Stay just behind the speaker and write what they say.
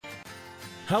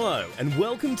Hello and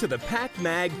welcome to the Pac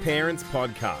Mag Parents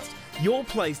Podcast, your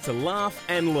place to laugh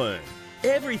and learn.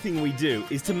 Everything we do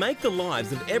is to make the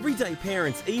lives of everyday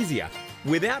parents easier.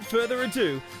 Without further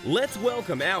ado, let's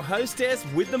welcome our hostess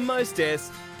with the mostess,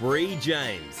 Bree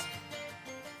James.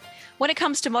 When it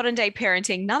comes to modern day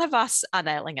parenting, none of us are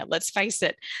nailing it. Let's face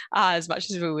it, as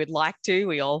much as we would like to,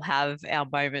 we all have our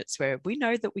moments where we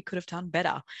know that we could have done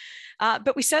better.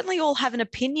 But we certainly all have an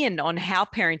opinion on how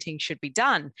parenting should be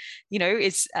done. You know,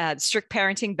 is strict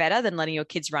parenting better than letting your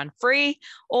kids run free?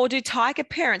 Or do tiger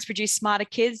parents produce smarter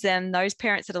kids than those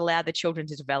parents that allow their children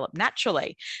to develop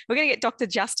naturally? We're going to get Dr.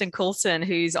 Justin Coulson,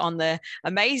 who's on the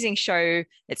amazing show.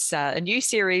 It's a new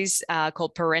series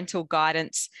called Parental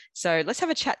Guidance. So let's have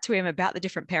a chat to him about the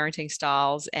different parenting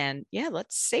styles and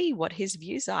let's see what his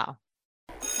views are.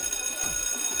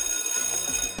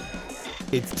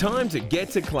 It's time to get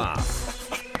to class.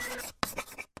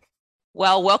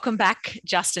 Well, welcome back,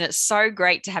 Justin. It's so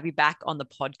great to have you back on the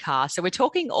podcast. So we're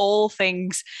talking all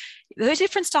things, the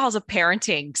different styles of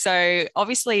parenting. So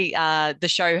obviously the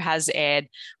show has aired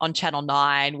on Channel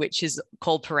 9, which is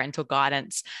called Parental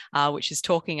Guidance, which is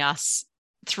talking us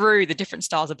through the different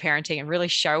styles of parenting and really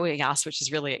showing us, which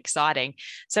is really exciting.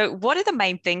 So what are the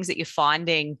main things that you're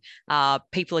finding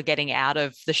people are getting out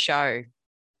of the show?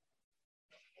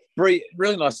 Bree,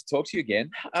 really nice to talk to you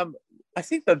again. I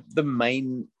think the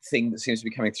main thing that seems to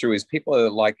be coming through is people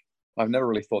are like, I've never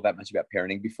really thought that much about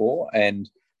parenting before. And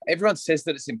everyone says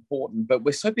that it's important, but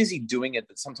we're so busy doing it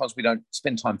that sometimes we don't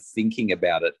spend time thinking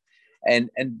about it. And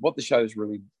what the show has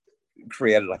really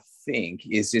created, I think,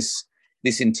 is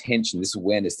this intention, this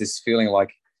awareness, this feeling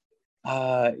like,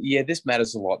 this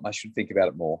matters a lot and I should think about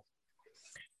it more.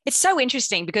 It's so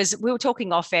interesting because we were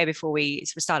talking off air before we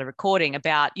started recording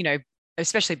about,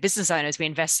 especially business owners, we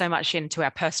invest so much into our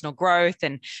personal growth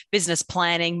and business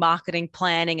planning, marketing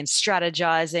planning and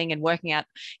strategizing and working out,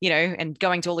 and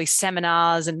going to all these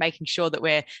seminars and making sure that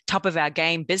we're top of our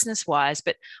game business-wise.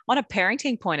 But on a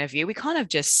parenting point of view, we kind of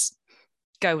just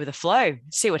go with the flow,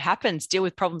 see what happens, deal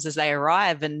with problems as they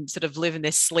arrive and sort of live in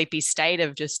this sleepy state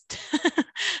of just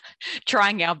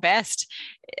trying our best.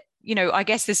 I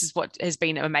guess this is what has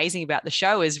been amazing about the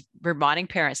show is reminding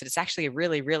parents that it's actually a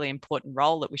really, really important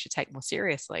role that we should take more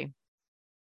seriously.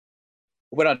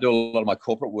 When I do a lot of my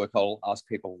corporate work, I'll ask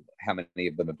people how many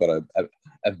of them have got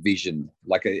a vision,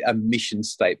 like a mission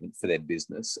statement for their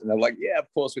business. And they're like, yeah,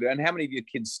 of course we do. And how many of your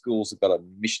kids' schools have got a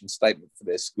mission statement for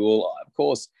their school? Of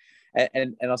course.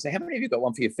 And I'll say, how many of you got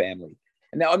one for your family?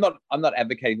 And now I'm not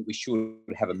advocating that we should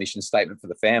have a mission statement for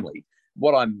the family.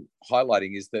 What I'm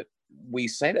highlighting is that we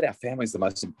say that our family is the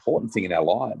most important thing in our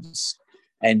lives,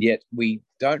 and yet we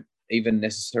don't even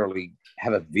necessarily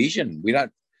have a vision. We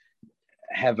don't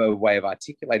have a way of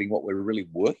articulating what we're really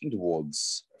working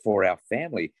towards for our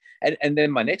family. And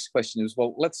then my next question is,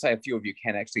 well, let's say a few of you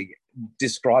can actually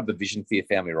describe the vision for your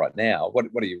family right now. What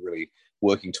are you really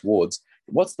working towards?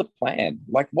 What's the plan?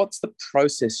 Like, what's the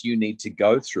process you need to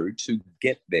go through to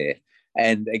get there?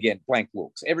 And again, blank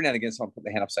looks. Every now and again, someone put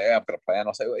their hand up and say, I've got a plan.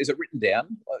 I'll say, is it written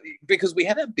down? Because we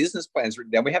have our business plans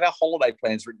written down. We have our holiday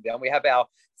plans written down. We have our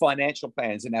financial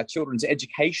plans and our children's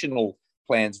educational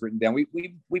plans written down.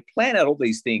 We plan out all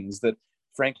these things that,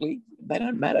 frankly, they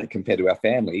don't matter compared to our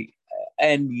family.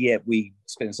 And yet we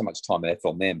spend so much time and effort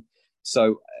on them.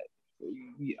 So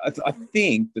I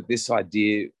think that this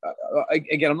idea,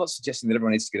 again, I'm not suggesting that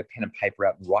everyone needs to get a pen and paper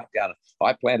out and write down,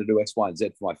 I plan to do X, Y, and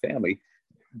Z for my family.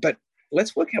 But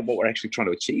let's work out what we're actually trying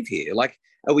to achieve here. Like,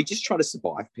 are we just trying to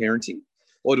survive parenting,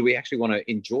 or do we actually want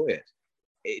to enjoy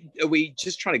it? Are we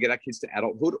just trying to get our kids to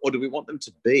adulthood, or do we want them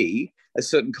to be a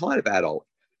certain kind of adult?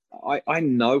 I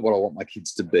know what I want my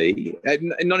kids to be,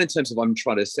 and not in terms of I'm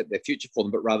trying to set their future for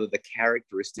them, but rather the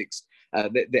characteristics,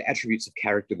 the attributes of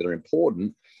character that are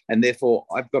important. And therefore,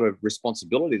 I've got a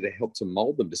responsibility to help to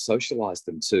mold them, to socialize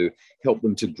them, to help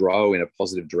them to grow in a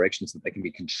positive direction so that they can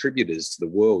be contributors to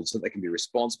the world, so that they can be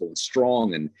responsible and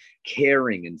strong and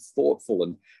caring and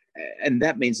thoughtful. And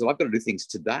that means that I've got to do things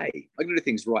today. I've got to do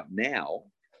things right now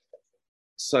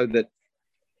so that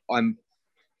I'm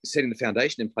setting the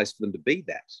foundation in place for them to be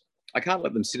that. I can't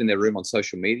let them sit in their room on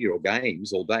social media or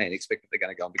games all day and expect that they're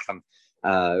going to go and become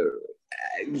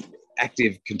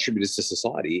active contributors to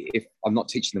society if I'm not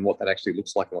teaching them what that actually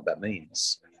looks like and what that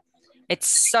means. It's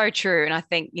so true. And I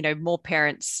think, more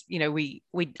parents, we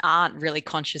aren't really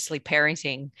consciously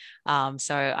parenting.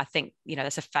 So I think,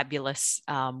 that's a fabulous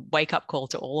wake-up call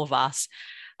to all of us.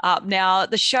 Now,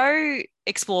 the show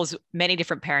explores many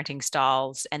different parenting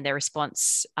styles and their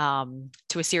response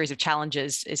to a series of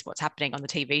challenges is what's happening on the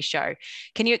TV show.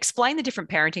 Can you explain the different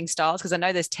parenting styles? Because I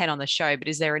know there's 10 on the show, but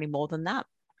is there any more than that?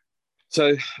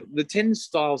 So the 10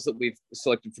 styles that we've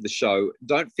selected for the show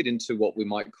don't fit into what we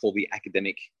might call the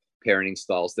academic parenting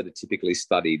styles that are typically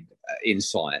studied in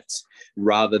science.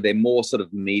 Rather, they're more sort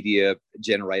of media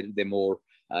generated. They're more,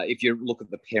 if you look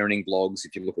at the parenting blogs,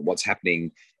 if you look at what's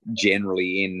happening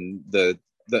generally in the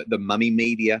mummy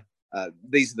media,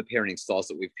 these are the parenting styles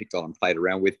that we've picked on and played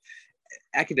around with.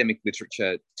 Academic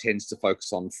literature tends to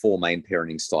focus on 4 main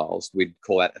parenting styles. We'd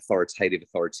call that authoritative,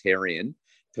 authoritarian,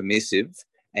 permissive,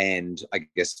 and I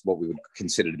guess what we would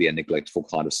consider to be a neglectful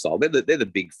kind of style. They're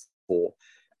the big 4.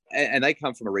 And they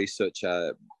come from a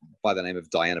researcher by the name of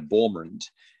Diana Baumrind.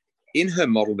 In her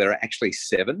model, there are actually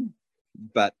 7,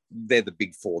 but they're the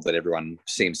big 4 that everyone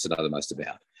seems to know the most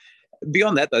about.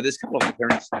 Beyond that, though, there's a couple of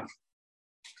parenting styles.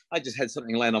 I just had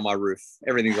something land on my roof.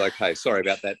 Everything's okay. Sorry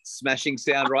about that smashing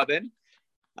sound right then.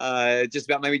 Just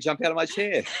about made me jump out of my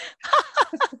chair.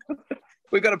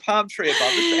 We've got a palm tree above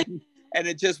us, and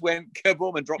it just went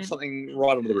kaboom and dropped something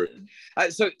right onto the roof.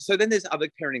 So then there's other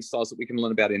parenting styles that we can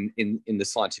learn about in the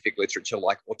scientific literature,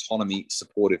 like autonomy,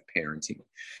 supportive parenting.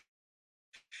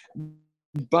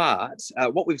 But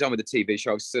what we've done with the TV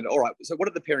show, I've said, all right, so what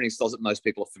are the parenting styles that most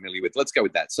people are familiar with? Let's go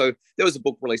with that. So there was a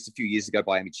book released a few years ago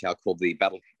by Amy Chow called The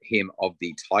Battle Hymn of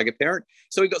the Tiger Parent.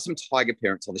 So we've got some tiger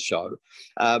parents on the show.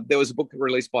 There was a book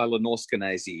released by Lenore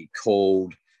Skenazy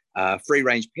called Free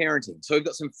Range Parenting. So we've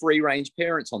got some free range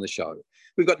parents on the show.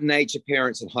 We've got nature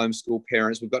parents and homeschool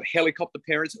parents. We've got helicopter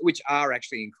parents, which are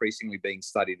actually increasingly being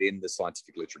studied in the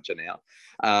scientific literature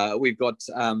now. We've got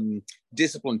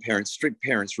disciplined parents, strict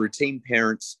parents, routine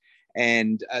parents,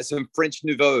 and some French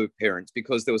Nouveau parents,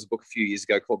 because there was a book a few years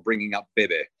ago called Bringing Up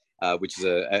Bébé, which is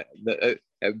a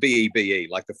B-E-B-E,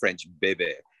 like the French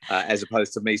bébé, as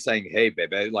opposed to me saying, hey,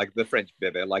 bébé, like the French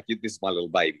bébé, like this is my little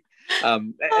baby.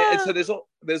 And so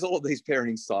there's all of these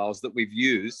parenting styles that we've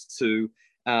used to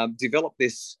develop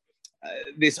this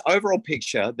overall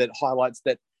picture that highlights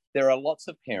that there are lots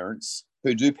of parents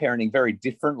who do parenting very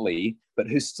differently, but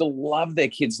who still love their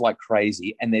kids like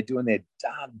crazy, and they're doing their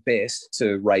darn best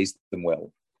to raise them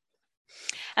well.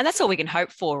 And that's all we can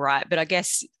hope for, right? But I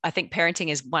think parenting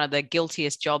is one of the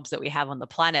guiltiest jobs that we have on the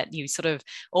planet. You sort of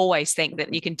always think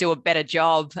that you can do a better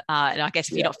job. And I guess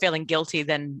if you're not feeling guilty,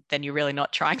 then you're really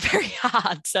not trying very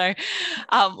hard. So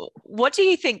what do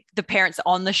you think the parents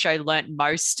on the show learned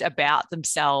most about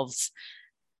themselves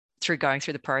through going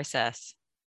through the process?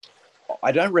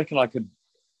 I don't reckon I can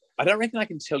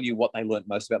tell you what they learned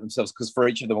most about themselves, because for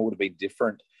each of them it would have been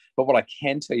different. But what I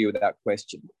can tell you without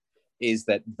question is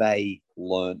that they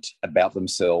learnt about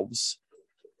themselves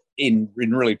in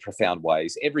really profound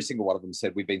ways. Every single one of them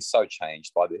said, we've been so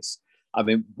changed by this. I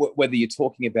mean, whether you're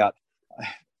talking about,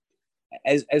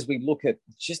 as we look at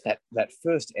just that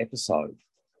first episode,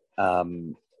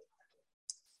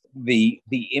 the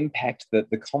impact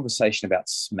that the conversation about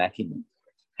smacking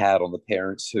had on the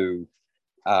parents who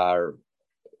are,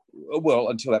 well,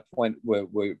 until that point,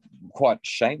 were quite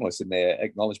shameless in their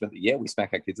acknowledgement that, we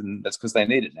smack our kids, and that's because they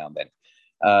need it now and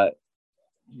then.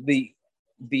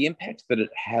 The impact that it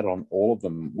had on all of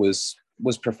them was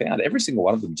profound. Every single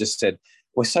one of them just said,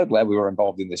 we're so glad we were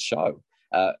involved in this show.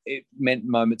 It meant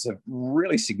moments of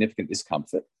really significant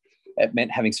discomfort. It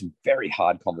meant having some very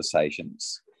hard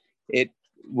conversations. It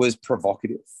was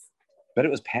provocative, but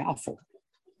it was powerful.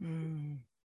 Mm.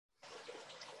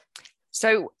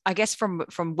 So I guess from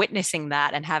witnessing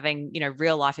that and having,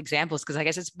 real life examples, because I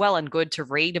guess it's well and good to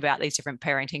read about these different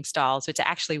parenting styles, but to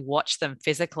actually watch them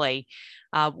physically,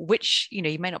 which, you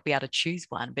may not be able to choose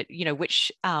one, but,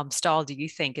 which style do you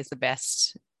think is the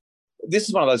best? This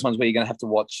is one of those ones where you're going to have to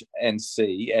watch and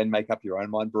see and make up your own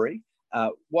mind, Brie.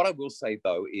 What I will say,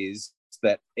 though, is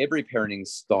that every parenting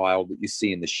style that you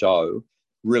see in the show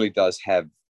really does have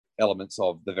elements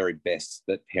of the very best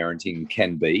that parenting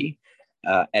can be.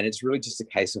 And it's really just a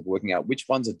case of working out which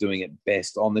ones are doing it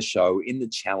best on the show, in the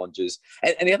challenges.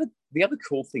 And the other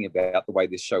cool thing about the way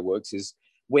this show works is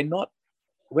we're not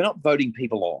voting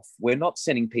people off. We're not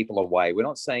sending people away. We're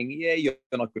not saying, you're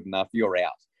not good enough, you're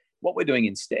out. What we're doing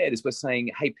instead is we're saying,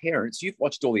 hey, parents, you've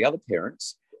watched all the other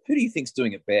parents. Who do you think's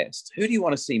doing it best? Who do you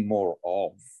want to see more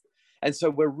of? And so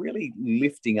we're really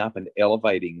lifting up and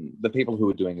elevating the people who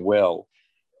are doing well,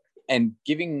 and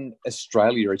giving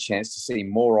Australia a chance to see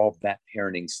more of that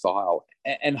parenting style.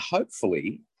 And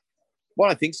hopefully, what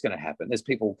I think is going to happen as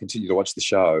people continue to watch the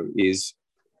show is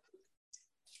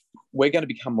we're going to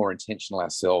become more intentional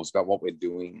ourselves about what we're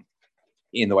doing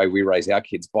in the way we raise our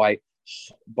kids by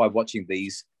watching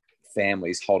these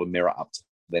families hold a mirror up to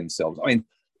themselves. I mean,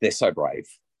 they're so brave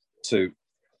to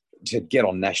get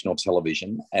on national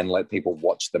television and let people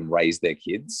watch them raise their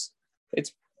kids.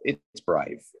 it's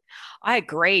brave. I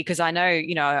agree, because I know,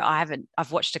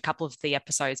 I've watched a couple of the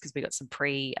episodes because we got some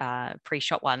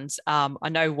pre-shot ones. I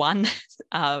know one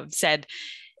said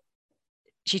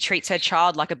she treats her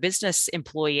child like a business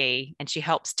employee, and she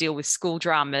helps deal with school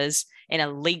dramas in a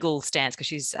legal stance because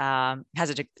she's has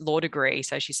a law degree.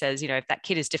 So she says, if that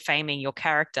kid is defaming your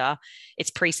character, it's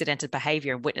precedented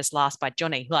behavior and witness last by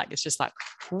Johnny. Like, it's just like,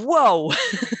 whoa.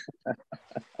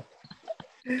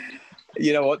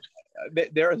 You know what?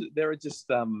 There are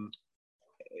just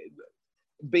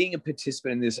being a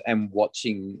participant in this and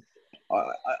watching.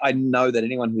 I know that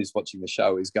anyone who's watching the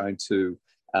show is going to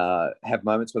have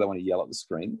moments where they want to yell at the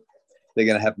screen. They're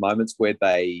going to have moments where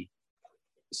they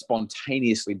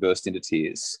spontaneously burst into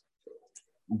tears.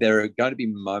 There are going to be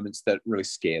moments that really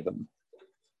scare them.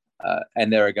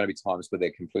 And there are going to be times where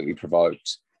they're completely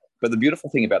provoked. But the beautiful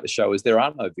thing about the show is there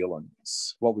are no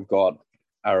villains. What we've got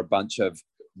are a bunch of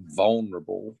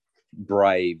vulnerable,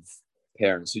 brave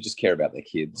parents who just care about their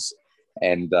kids.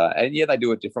 And yeah, they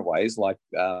do it different ways. Like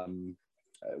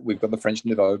we've got the French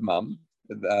Nouveau mum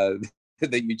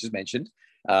that you just mentioned,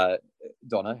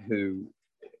 Donna, who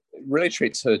really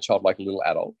treats her child like a little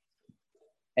adult.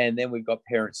 And then we've got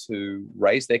parents who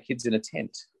raise their kids in a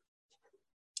tent.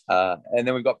 And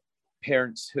then we've got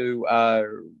parents who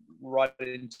are right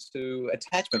into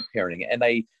attachment parenting, and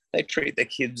they treat their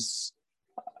kids,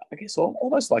 I guess,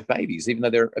 almost like babies, even though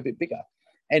they're a bit bigger.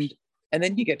 And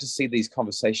then you get to see these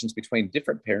conversations between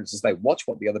different parents as they watch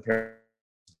what the other parents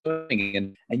are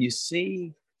doing, and you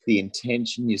see the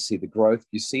intention, you see the growth,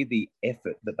 you see the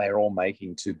effort that they are all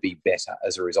making to be better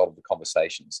as a result of the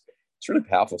conversations. It's really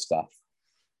powerful stuff.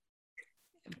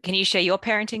 Can you share your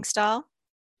parenting style?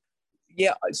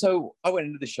 Yeah, so I went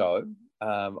into the show.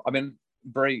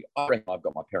 Brie, I reckon I've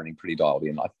got my parenting pretty dialed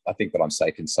in. I think that I'm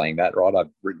safe in saying that, right?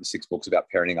 I've written 6 books about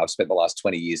parenting. I've spent the last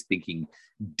 20 years thinking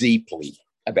deeply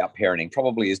about parenting,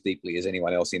 probably as deeply as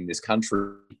anyone else in this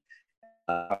country.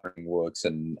 How parenting works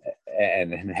and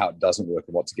how it doesn't work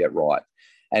and what to get right.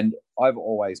 And I've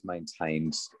always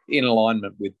maintained, in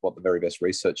alignment with what the very best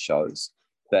research shows,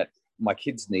 that my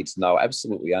kids need to know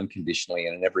absolutely unconditionally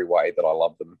and in every way that I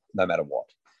love them, no matter what.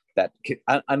 That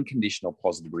unconditional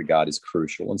positive regard is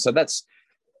crucial. And so that's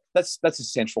a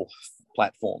central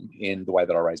platform in the way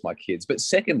that I raise my kids. But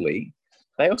secondly,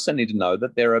 they also need to know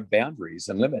that there are boundaries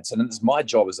and limits. And it's my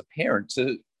job as a parent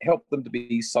to help them to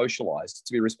be socialized,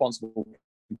 to be responsible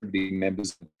contributing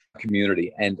members of the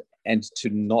community, and to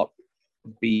not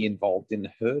be involved in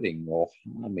hurting or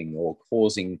harming or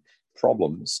causing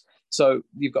problems. So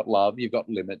you've got love, you've got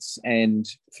limits, and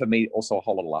for me, also a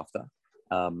whole lot of laughter.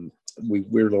 We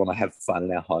really want to have fun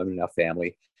in our home and in our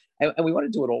family. And we want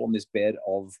to do it all on this bed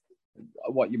of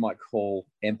what you might call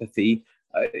empathy.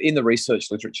 In the research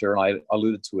literature, and I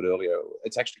alluded to it earlier,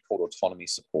 it's actually called autonomy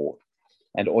support.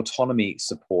 And autonomy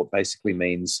support basically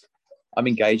means I'm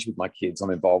engaged with my kids, I'm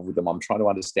involved with them, I'm trying to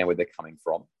understand where they're coming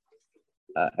from.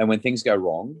 And when things go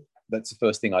wrong, that's the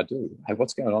first thing I do. Hey,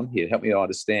 what's going on here? Help me to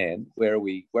understand where are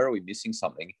we missing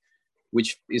something,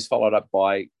 which is followed up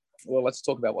by, well, let's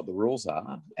talk about what the rules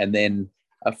are. And then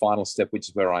a final step, which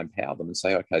is where I empower them and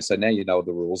say, okay, so now you know what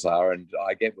the rules are and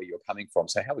I get where you're coming from.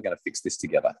 So how are we going to fix this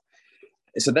together?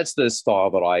 So that's the style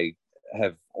that I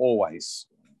have always,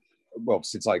 well,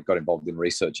 since I got involved in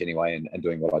research anyway and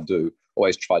doing what I do,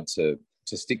 always tried to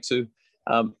stick to.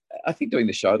 I think doing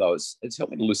the show, though, it's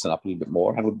helped me to loosen up a little bit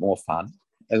more, have a little more fun.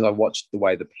 As I watched the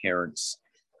way the parents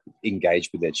engage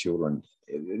with their children,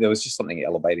 there was just something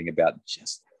elevating about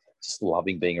just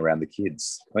loving being around the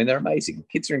kids. I mean, they're amazing.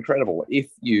 Kids are incredible if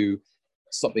you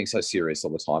stop being so serious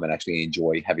all the time and actually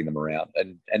enjoy having them around.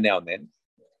 And now and then,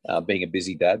 being a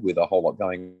busy dad with a whole lot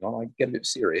going on, I get a bit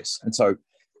serious. And so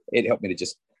it helped me to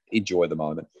just enjoy the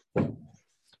moment.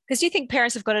 Because do you think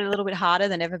parents have got it a little bit harder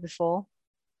than ever before?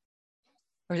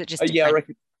 Or is it just yeah, I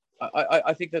reckon.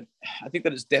 I think that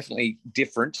it's definitely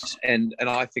different, and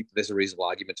I think there's a reasonable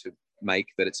argument to make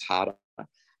that it's harder.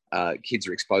 Kids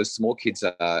are exposed to more. Kids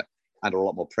are under a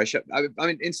lot more pressure. I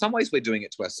mean, in some ways, we're doing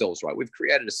it to ourselves, right? We've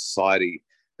created a society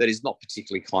that is not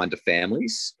particularly kind to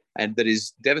families and that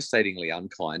is devastatingly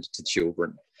unkind to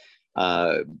children.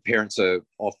 Parents are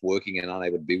off working and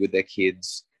unable to be with their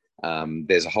kids.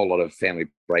 There's a whole lot of family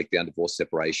breakdown, divorce,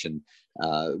 separation.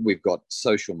 We've got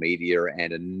social media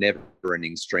and a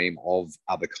never-ending stream of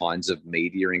other kinds of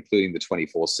media, including the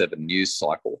 24/7 news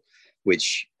cycle,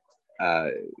 which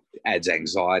adds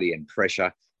anxiety and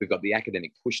pressure. We've got the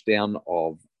academic push down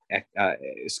of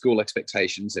school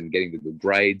expectations and getting the good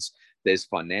grades. There's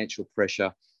financial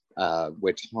pressure.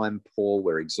 we're time poor,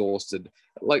 we're exhausted,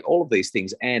 like all of these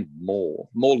things and more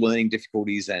learning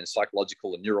difficulties and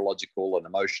psychological and neurological and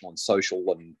emotional and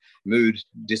social and mood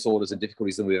disorders and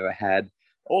difficulties than we've ever had.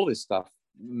 All of this stuff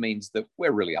means that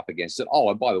we're really up against it. Oh,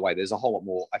 and by the way, there's a whole lot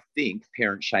more, I think,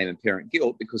 parent shame and parent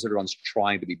guilt because everyone's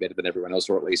trying to be better than everyone else,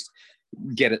 or at least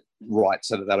get it right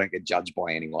so that they don't get judged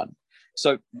by anyone.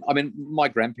 So, I mean, my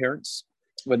grandparents,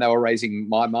 when they were raising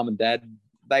my mum and dad,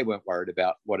 they weren't worried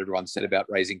about what everyone said about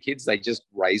raising kids. They just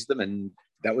raised them, and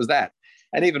that was that.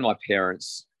 And even my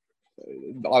parents,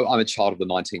 I'm a child of the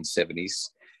 1970s.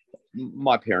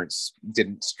 My parents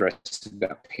didn't stress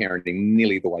about parenting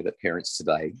nearly the way that parents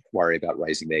today worry about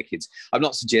raising their kids. I'm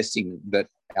not suggesting that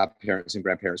our parents and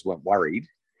grandparents weren't worried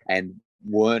and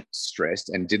weren't stressed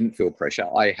and didn't feel pressure.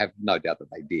 I have no doubt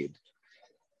that they did.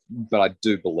 But I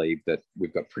do believe that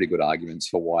we've got pretty good arguments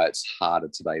for why it's harder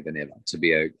today than ever to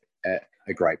be a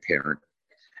great parent.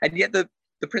 And yet the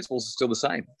principles are still the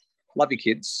same. Love your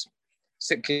kids,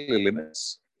 set clear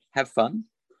limits, have fun,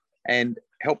 and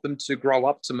help them to grow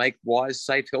up to make wise,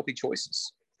 safe, healthy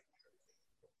choices.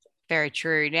 Very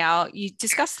true. Now, you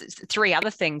discussed 3 other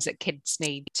things that kids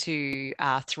need to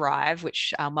thrive,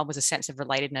 which 1 was a sense of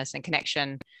relatedness and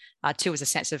connection, 2 was a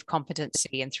sense of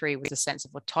competency, and 3 was a sense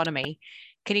of autonomy.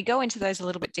 Can you go into those a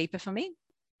little bit deeper for me?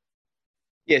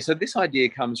 Yeah, so this idea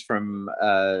comes from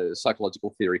a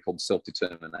psychological theory called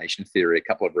self-determination theory. A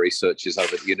couple of researchers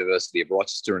over at the University of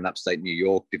Rochester in upstate New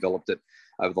York developed it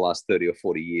over the last 30 or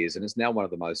 40 years, and it's now one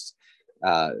of the most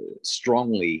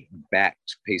strongly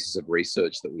backed pieces of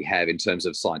research that we have in terms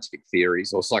of scientific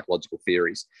theories or psychological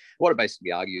theories. What it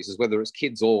basically argues is whether it's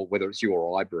kids or whether it's you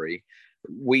or I, Brie,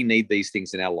 we need these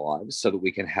things in our lives so that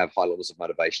we can have high levels of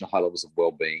motivation, high levels of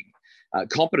well-being.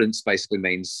 Competence basically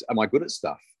means, am I good at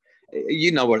stuff?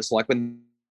 You know what it's like when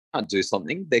they can't do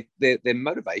something, their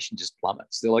motivation just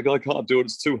plummets. They're like, I can't do it.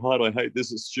 It's too hard. I hate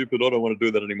this. It's stupid. I don't want to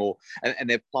do that anymore. And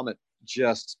their plummet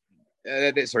just,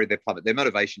 their plummet. Their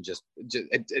motivation just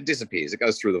it disappears. It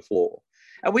goes through the floor.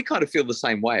 And we kind of feel the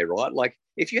same way, right? Like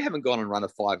if you haven't gone and run a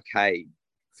 5K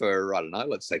for, I don't know,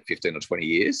 let's say 15 or 20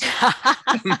 years,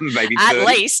 maybe 30, at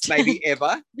least, maybe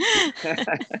ever.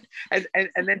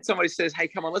 and then somebody says, hey,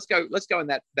 come on, let's go in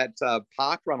that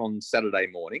park run on Saturday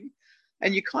morning.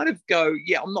 And you kind of go,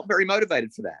 yeah, I'm not very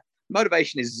motivated for that.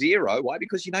 Motivation is 0. Why?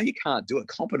 Because you know you can't do it.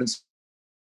 Competence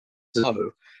is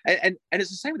no. And it's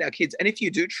the same with our kids. And if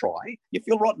you do try, you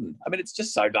feel rotten. I mean, it's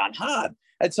just so darn hard.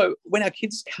 And so when our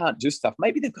kids can't do stuff,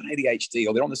 maybe they've got ADHD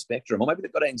or they're on the spectrum, or maybe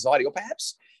they've got anxiety, or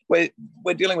perhaps we're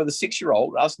dealing with a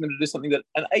 6-year-old, asking them to do something that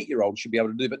an 8-year-old should be able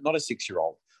to do, but not a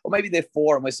 6-year-old. Or maybe they're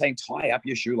 4 and we're saying, tie up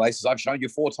your shoelaces. I've shown you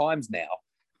 4 times now.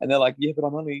 And they're like, yeah, but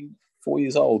I'm only 4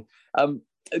 years old.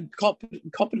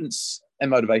 Competence and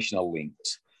motivation are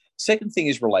linked. Second thing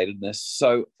is relatedness.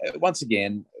 So once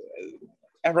again,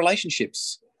 our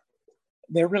relationships,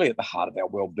 they're really at the heart of our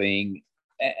well-being.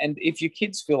 And if your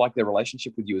kids feel like their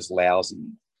relationship with you is lousy,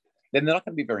 then they're not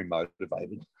going to be very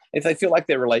motivated. If they feel like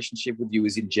their relationship with you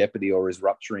is in jeopardy or is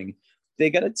rupturing, they're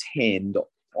going to tend,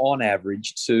 on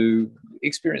average, to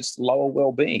experience lower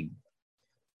well-being.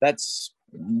 That's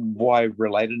why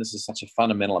relatedness is such a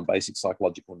fundamental and basic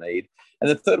psychological need. And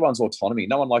the third one's autonomy.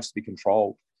 No one likes to be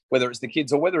controlled, whether it's the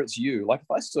kids or whether it's you. Like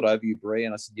if I stood over you, Brie,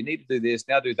 and I said, you need to do this,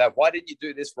 now do that. Why didn't you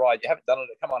do this right? You haven't done it.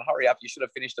 Come on, hurry up. You should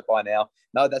have finished it by now.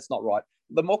 No, that's not right.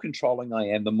 The more controlling I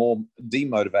am, the more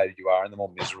demotivated you are and the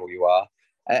more miserable you are.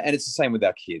 And it's the same with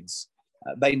our kids.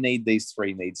 They need these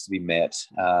 3 needs to be met.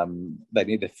 They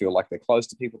need to feel like they're close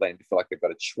to people. They need to feel like they've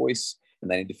got a choice, and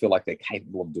they need to feel like they're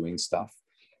capable of doing stuff.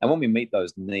 And when we meet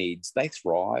those needs, they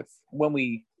thrive. When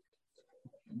we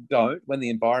don't, when the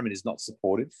environment is not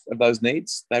supportive of those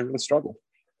needs, they really struggle.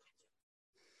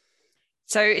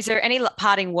 So is there any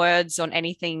parting words on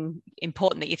anything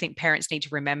important that you think parents need to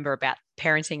remember about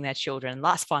parenting their children?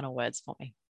 Last final words for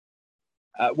me.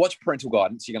 Watch Parental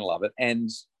Guidance. You're going to love it. And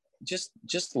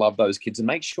just love those kids and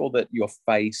make sure that your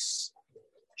face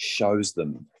shows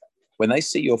them. When they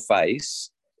see your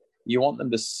face, you want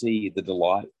them to see the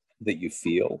delight that you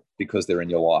feel because they're in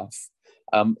your life.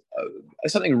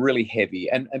 Something really heavy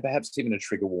and perhaps even a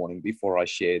trigger warning before I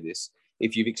share this.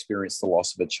 If you've experienced the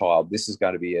loss of a child, this is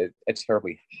going to be a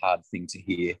terribly hard thing to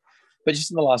hear. But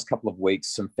just in the last couple of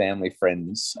weeks, some family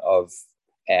friends of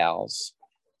ours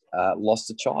lost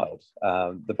a child.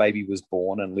 The baby was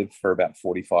born and lived for about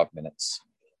 45 minutes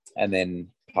and then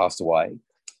passed away.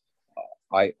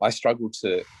 I struggle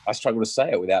to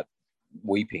say it without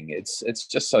weeping. It's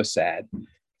just so sad.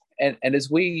 And as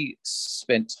we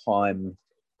spent time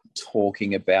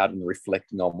talking about and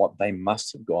reflecting on what they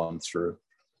must have gone through,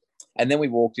 and then we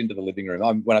walked into the living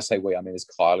room. When I say we, I mean it's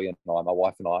Kylie and I, my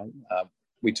wife and I.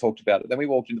 we talked about it. Then we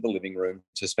walked into the living room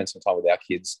to spend some time with our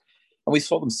kids, and we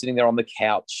saw them sitting there on the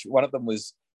couch. One of them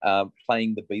was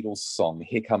playing the Beatles song,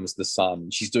 Here Comes the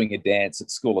Sun. She's doing a dance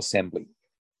at school assembly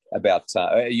about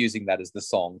using that as the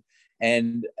song.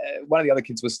 And one of the other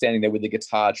kids was standing there with the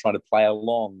guitar trying to play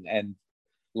along and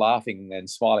laughing and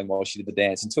smiling while she did the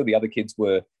dance. And two of the other kids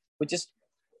were just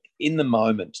in the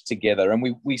moment together.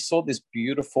 And we saw this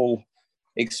beautiful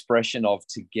expression of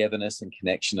togetherness and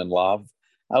connection and love.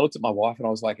 I looked at my wife and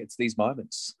I was like, it's these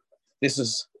moments. This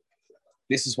is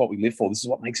what we live for. This is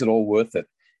what makes it all worth it.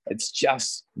 It's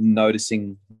just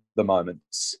noticing the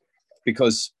moments,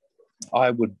 because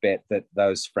I would bet that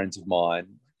those friends of mine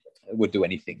would do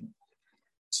anything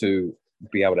to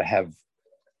be able to have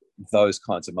those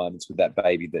kinds of moments with that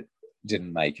baby that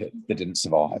didn't make it, that didn't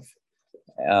survive.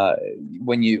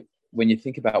 When you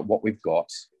think about what we've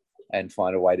got and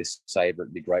find a way to savor it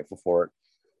and be grateful for it,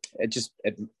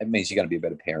 it means you're going to be a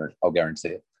better parent. I'll guarantee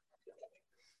it.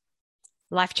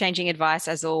 Life-changing advice,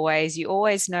 as always. You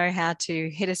always know how to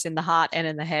hit us in the heart and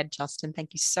in the head, Justin.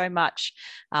 Thank you so much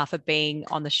for being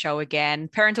on the show again.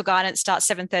 Parental Guidance starts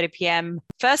 7:30 p.m.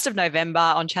 1st of November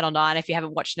on Channel 9. If you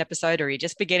haven't watched an episode or you're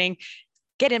just beginning,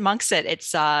 get amongst it. It's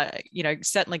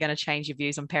certainly going to change your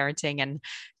views on parenting. And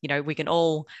we can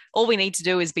all we need to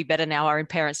do is be better now, our own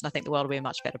parents, and I think the world will be a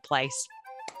much better place.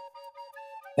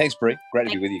 Thanks, Brie. Great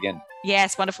to be with you again.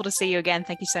 Yes, wonderful to see you again.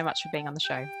 Thank you so much for being on the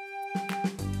show.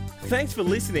 Thanks for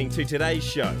listening to today's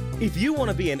show. If you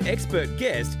want to be an expert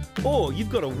guest, or you've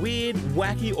got a weird,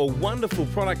 wacky, or wonderful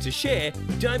product to share,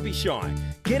 don't be shy.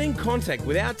 Get in contact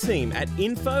with our team at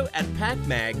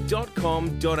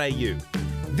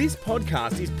info@pacmag.com.au. This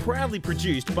podcast is proudly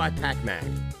produced by PacMag.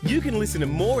 You can listen to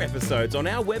more episodes on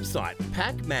our website,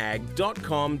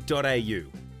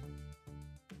 pacmag.com.au.